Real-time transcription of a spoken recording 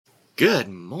Good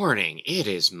morning. It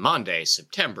is Monday,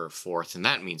 September 4th, and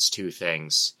that means two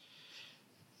things.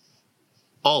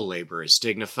 All labor is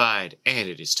dignified, and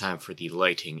it is time for the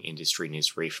lighting industry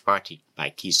news brief brought to you by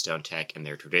Keystone Tech and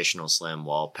their traditional slim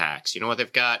wall packs. You know what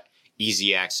they've got?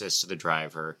 Easy access to the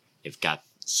driver. They've got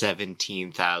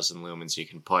 17,000 lumens you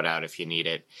can put out if you need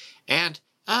it. And,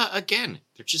 again,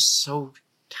 they're just so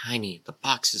tiny. The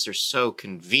boxes are so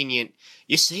convenient.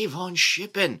 You save on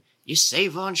shipping. You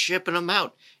save on shipping them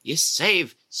out. You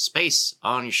save space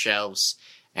on your shelves.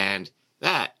 And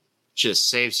that just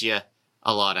saves you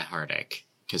a lot of heartache.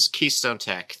 Because Keystone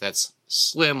Tech, that's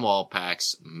slim wall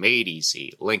packs made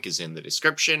easy. Link is in the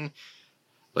description.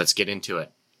 Let's get into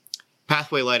it.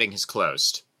 Pathway Lighting has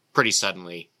closed pretty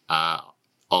suddenly.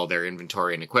 All their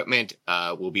inventory and equipment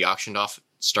will be auctioned off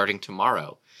starting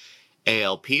tomorrow.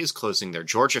 ALP is closing their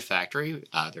Georgia factory.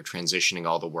 They're transitioning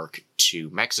all the work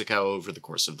to Mexico over the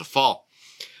course of the fall.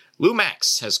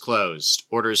 Lumax has closed.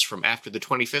 Orders from after the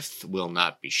 25th will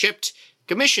not be shipped.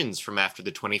 Commissions from after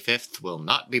the 25th will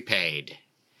not be paid.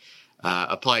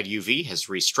 Applied UV has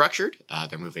restructured.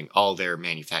 They're moving all their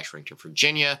manufacturing to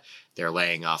Virginia. They're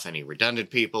laying off any redundant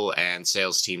people, and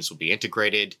sales teams will be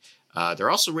integrated.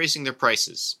 They're also raising their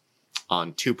prices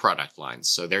on 2 product lines,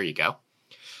 so there you go.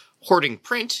 Hoarding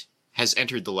Print has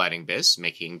entered the lighting biz,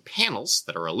 making panels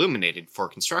that are illuminated for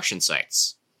construction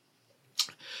sites.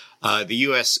 The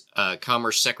U.S.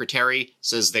 Commerce Secretary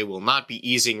says they will not be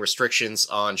easing restrictions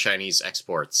on Chinese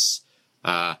exports,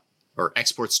 or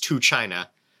exports to China.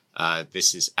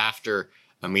 This is after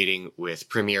a meeting with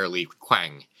Premier Li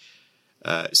Qiang.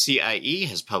 CIE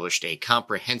has published a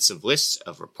comprehensive list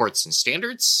of reports and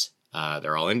standards.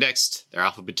 They're all indexed, they're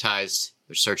alphabetized,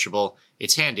 they're searchable.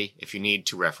 It's handy if you need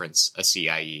to reference a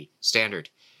CIE standard.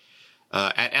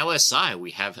 At LSI,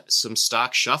 we have some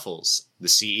stock shuffles. The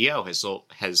CEO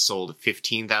has sold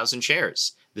 15,000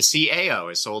 shares. The CAO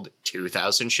has sold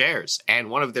 2,000 shares.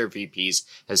 And one of their VPs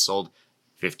has sold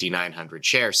 5,900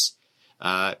 shares.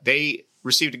 They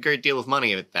received a great deal of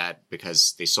money at that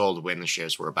because they sold when the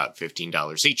shares were about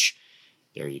 $15 each.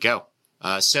 There you go.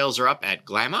 Sales are up at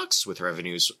Glamox, with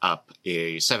revenues up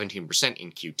 17%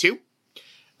 in Q2.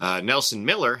 Nelson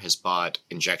Miller has bought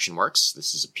Injection Works.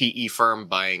 This is a PE firm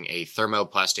buying a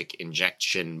thermoplastic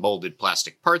injection molded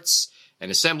plastic parts and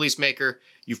assemblies maker.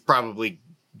 You've probably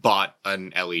bought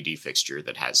an LED fixture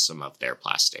that has some of their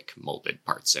plastic molded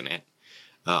parts in it.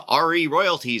 RE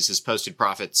Royalties has posted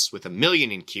profits with $1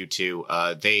 million in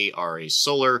Q2. They are a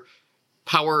solar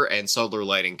power and solar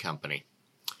lighting company.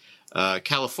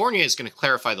 California is going to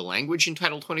clarify the language in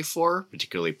Title 24,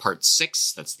 particularly Part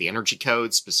 6. That's the energy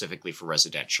code, specifically for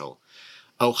residential.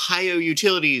 Ohio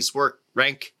utilities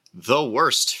rank the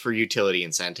worst for utility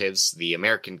incentives. The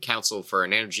American Council for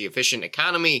an Energy Efficient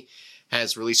Economy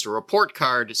has released a report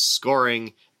card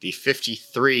scoring the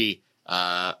 53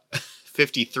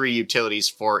 utilities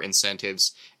for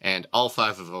incentives, and all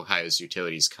 5 of Ohio's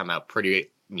utilities come out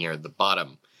pretty near the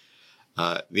bottom.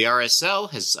 The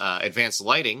RSL Advanced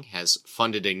Lighting has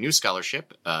funded a new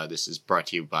scholarship. This is brought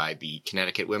to you by the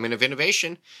Connecticut Women of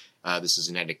Innovation. This is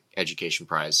an education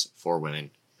prize for women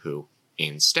who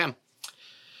in STEM.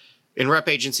 In rep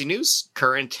agency news,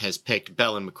 Current has picked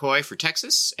Bell & McCoy for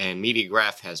Texas, and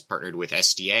Mediagraph has partnered with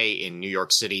SDA in New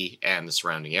York City and the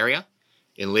surrounding area.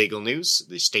 In legal news,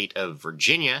 the state of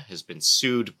Virginia has been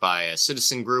sued by a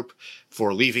citizen group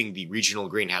for leaving the Regional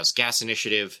Greenhouse Gas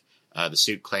Initiative. The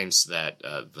suit claims that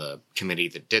the committee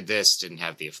that did this didn't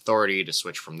have the authority to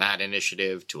switch from that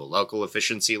initiative to a local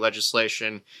efficiency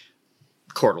legislation.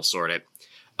 Court will sort it.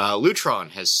 Lutron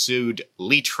has sued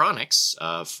Letronics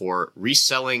for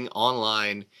reselling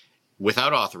online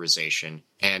without authorization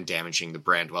and damaging the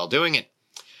brand while doing it.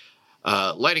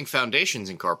 Lighting Foundations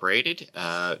Incorporated,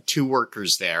 2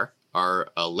 workers there are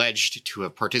alleged to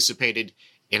have participated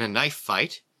in a knife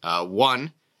fight.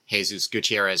 One, Jesus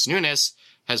Gutierrez Nunes,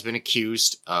 has been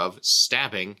accused of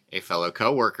stabbing a fellow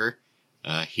co-worker.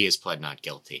 He has pled not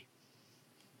guilty.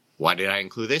 Why did I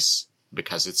include this?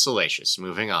 Because it's salacious.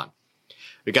 Moving on.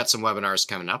 We've got some webinars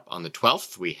coming up. On the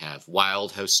 12th, we have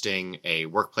Wild hosting a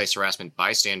workplace harassment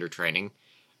bystander training.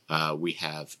 We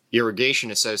have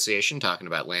Irrigation Association talking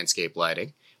about landscape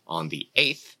lighting on the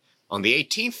 8th. On the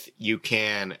 18th, you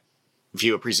can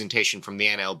view a presentation from the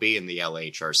NLB and the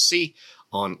LHRC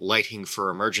on lighting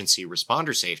for emergency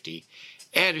responder safety.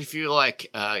 And if you like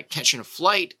catching a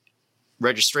flight,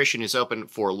 registration is open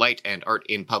for Light and Art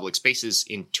in Public Spaces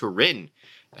in Turin.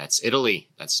 That's Italy.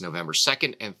 That's November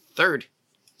 2nd and 3rd.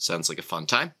 Sounds like a fun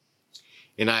time.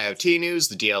 In IoT news,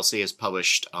 the DLC has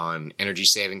published on energy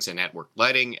savings and network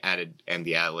lighting and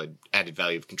the added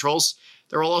value of controls.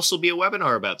 There will also be a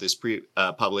webinar about this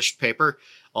published paper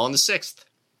on the 6th.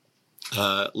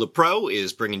 LePro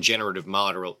is bringing generative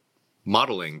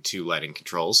modeling to lighting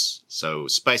controls, so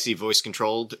spicy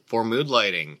voice-controlled for mood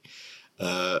lighting.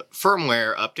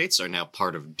 Firmware updates are now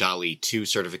part of DALI 2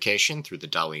 certification through the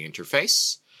DALI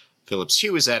interface. Philips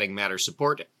Hue is adding Matter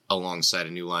support alongside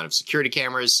a new line of security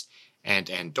cameras, and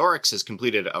Andorix has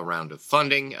completed a round of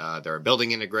funding. They're a building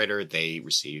integrator. They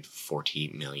received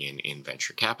 $40 million in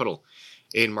venture capital.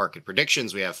 In market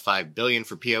predictions, we have $5 billion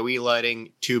for PoE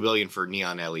lighting, $2 billion for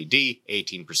neon LED,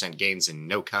 18% gains in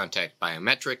no-contact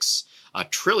biometrics, $1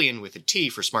 trillion with a T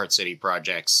for smart city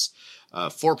projects,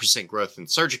 4% growth in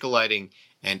surgical lighting,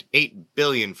 and $8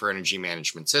 billion for energy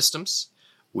management systems.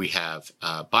 We have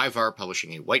BIVAR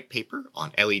publishing a white paper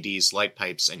on LEDs, light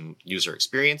pipes, and user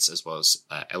experience, as well as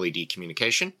LED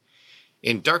communication.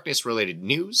 In darkness-related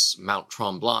news, Mount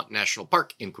Tremblant National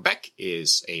Park in Quebec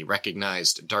is a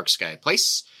recognized dark sky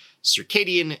place.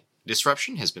 Circadian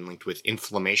disruption has been linked with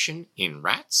inflammation in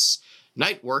rats.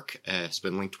 Night work has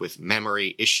been linked with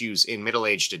memory issues in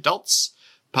middle-aged adults.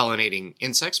 Pollinating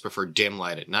insects prefer dim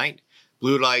light at night.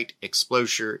 Blue light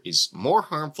exposure is more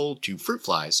harmful to fruit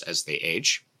flies as they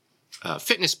age.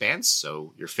 Fitness bands,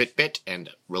 so your Fitbit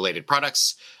and related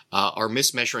products, are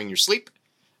mismeasuring your sleep.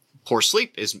 Poor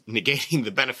sleep is negating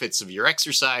the benefits of your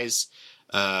exercise.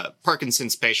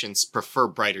 Parkinson's patients prefer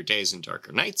brighter days and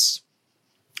darker nights.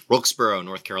 Wilkesboro,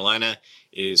 North Carolina,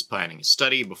 is planning a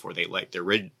study before they light their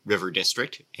river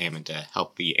district, aiming to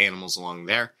help the animals along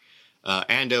there.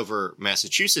 Andover,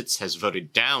 Massachusetts, has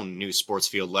voted down new sports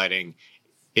field lighting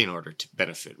in order to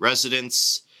benefit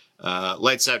residents.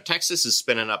 Lights Out Texas is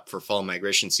spinning up for fall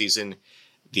migration season.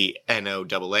 The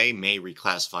NOAA may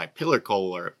reclassify pillar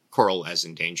coral as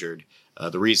endangered,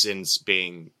 the reasons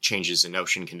being changes in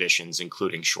ocean conditions,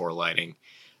 including shore lighting.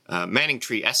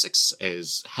 Manningtree, Essex,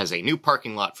 has a new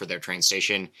parking lot for their train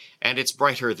station, and it's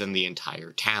brighter than the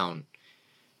entire town.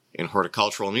 In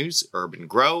horticultural news, Urban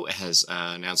Grow has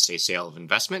announced a sale of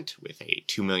investment with a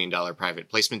 $2 million private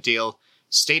placement deal.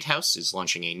 State House is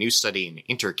launching a new study in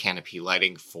intercanopy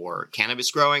lighting for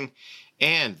cannabis growing,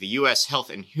 and the U.S. Health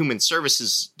and Human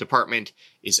Services Department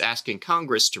is asking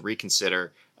Congress to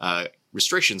reconsider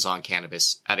restrictions on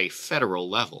cannabis at a federal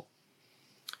level.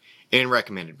 In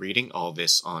recommended reading, all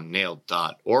this on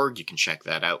nailed.org. You can check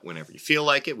that out whenever you feel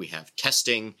like it. We have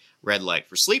testing red light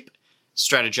for sleep,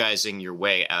 strategizing your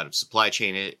way out of supply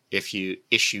chain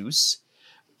issues.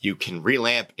 You can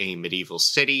relamp a medieval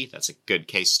city. That's a good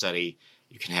case study.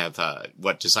 You can have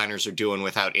what designers are doing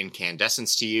without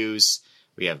incandescents to use.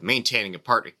 We have maintaining a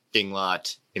parking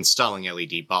lot, installing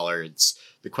LED bollards,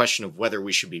 the question of whether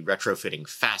we should be retrofitting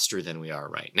faster than we are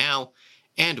right now,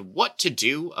 and what to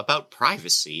do about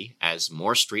privacy as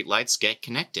more streetlights get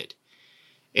connected.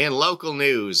 In local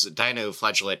news,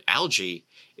 dinoflagellate algae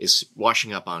is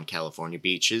washing up on California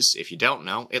beaches. If you don't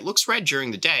know, it looks red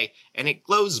during the day, and it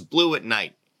glows blue at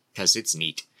night, because it's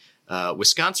neat.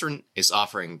 Wisconsin is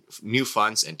offering new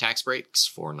funds and tax breaks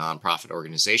for nonprofit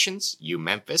organizations.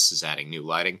 UMemphis is adding new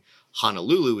lighting.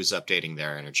 Honolulu is updating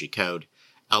their energy code.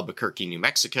 Albuquerque, New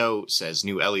Mexico says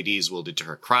new LEDs will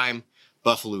deter crime.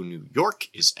 Buffalo, New York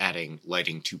is adding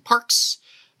lighting to parks.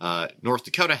 North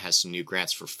Dakota has some new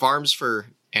grants for farms for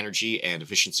energy and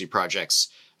efficiency projects.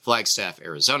 Flagstaff,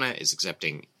 Arizona is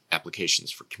accepting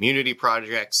applications for community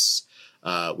projects.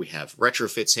 We have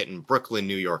retrofits hitting Brooklyn,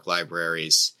 New York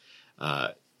libraries.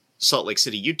 Salt Lake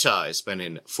City, Utah is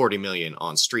spending $40 million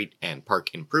on street and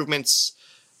park improvements.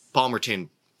 Palmerton,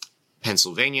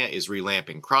 Pennsylvania is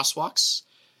relamping crosswalks.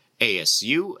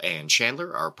 ASU and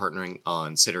Chandler are partnering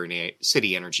on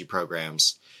city energy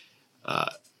programs.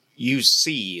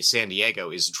 UC San Diego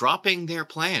is dropping their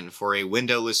plan for a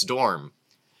windowless dorm.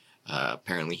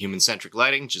 Apparently human-centric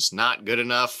lighting just not good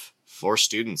enough for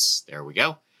students. There we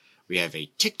go. We have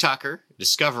a TikToker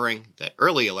discovering that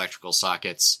early electrical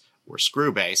sockets were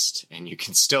screw-based, and you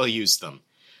can still use them.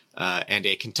 And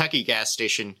a Kentucky gas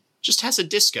station just has a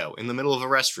disco in the middle of a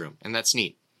restroom, and that's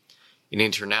neat. In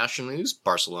international news,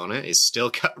 Barcelona is still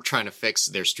trying to fix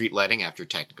their street lighting after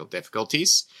technical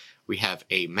difficulties. We have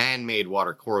a man-made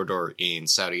water corridor in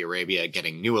Saudi Arabia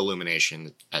getting new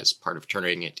illumination as part of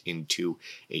turning it into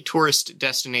a tourist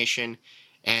destination.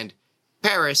 And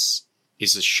Paris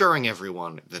is assuring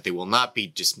everyone that they will not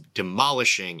be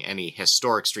demolishing any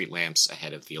historic street lamps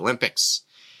ahead of the Olympics.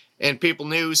 In People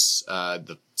News,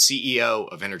 the CEO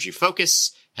of Energy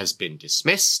Focus has been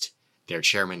dismissed. Their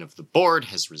chairman of the board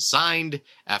has resigned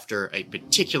after a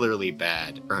particularly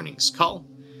bad earnings call.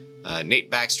 Nate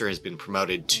Baxter has been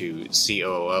promoted to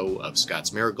COO of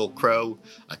Scott's Miracle-Gro,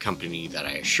 a company that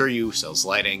I assure you sells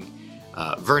lighting.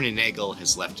 Vernon Nagel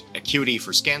has left Acuity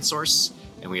for ScanSource,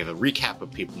 and we have a recap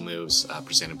of People Moves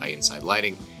presented by Inside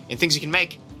Lighting, and things you can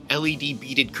make. LED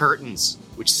beaded curtains,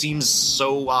 which seems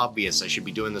so obvious. I should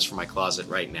be doing this for my closet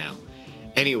right now.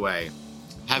 Anyway,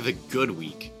 have a good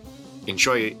week.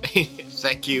 Enjoy.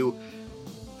 Thank you.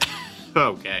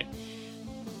 Okay.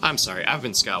 I'm sorry. I've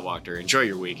been Scott Wachter. Enjoy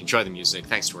your week. Enjoy the music.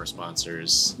 Thanks to our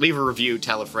sponsors. Leave a review.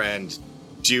 Tell a friend.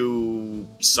 Do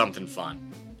something fun.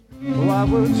 Why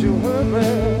would you hurt me?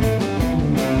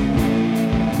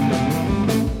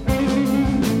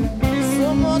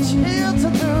 So much here to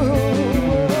do,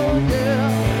 yeah.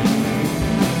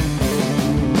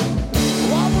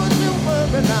 Why would you hurt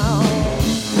me now?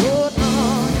 Oh,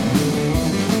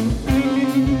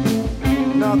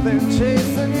 no. Nothing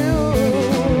chasing you.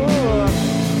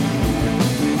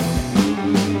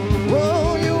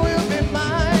 Oh, you will be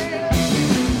mine.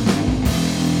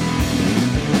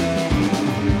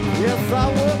 Yes, I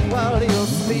work while you're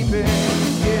sleeping,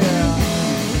 yeah.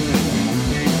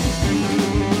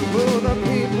 For the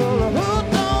people who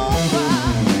don't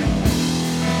cry.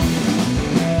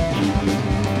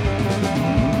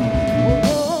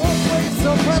 Won't waste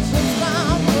so precious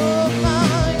time, oh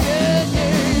my, yeah,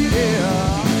 yeah, yeah.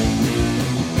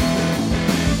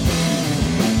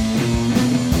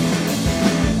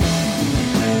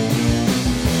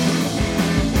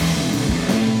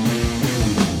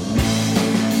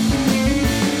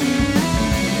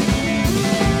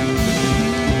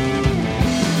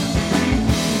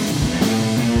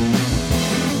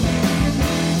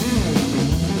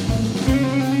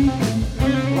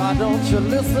 Why don't you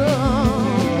listen?